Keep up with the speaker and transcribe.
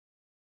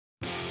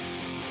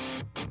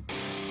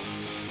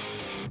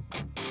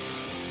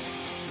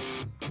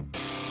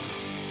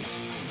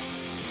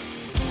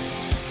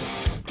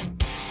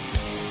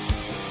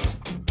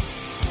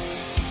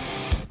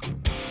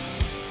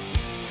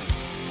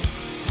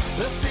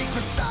The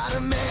secret side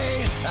of me,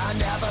 I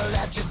never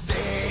let you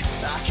see.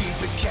 I keep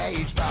it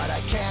caged, but I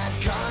can't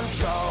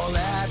control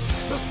it.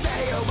 So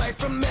stay away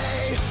from me,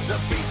 the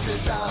beast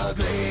is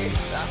ugly.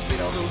 I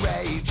feel the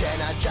rage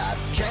and I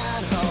just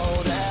can't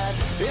hold it.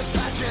 It's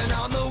scratching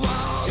on the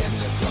walls, in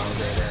the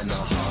closet, in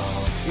the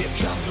halls. It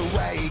comes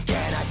awake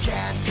and I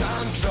can't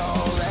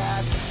control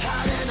it.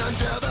 Hiding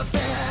under the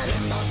bed,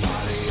 in my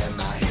body, in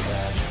my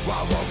head. Why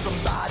won't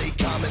somebody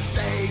come and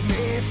save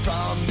me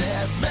from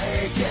this?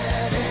 Make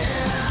it in.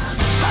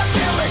 I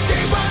feel it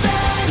deep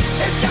within,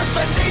 it's just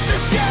beneath the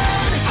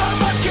skin. I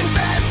must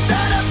confess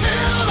that I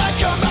feel like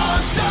a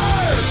monster.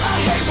 I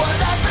hate what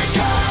I've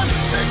become,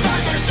 the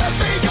nightmare's just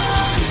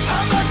begun.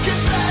 I must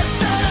confess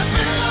that I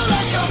feel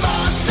like a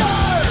monster.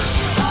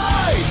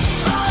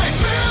 I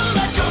feel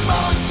like a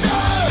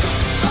monster.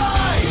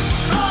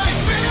 I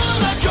feel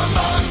like a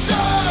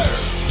monster.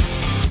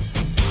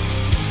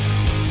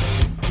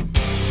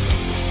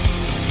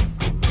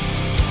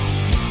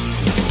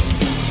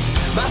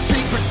 My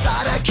secret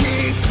side I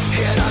keep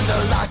hid under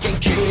lock and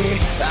key.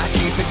 I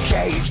keep it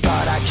caged, but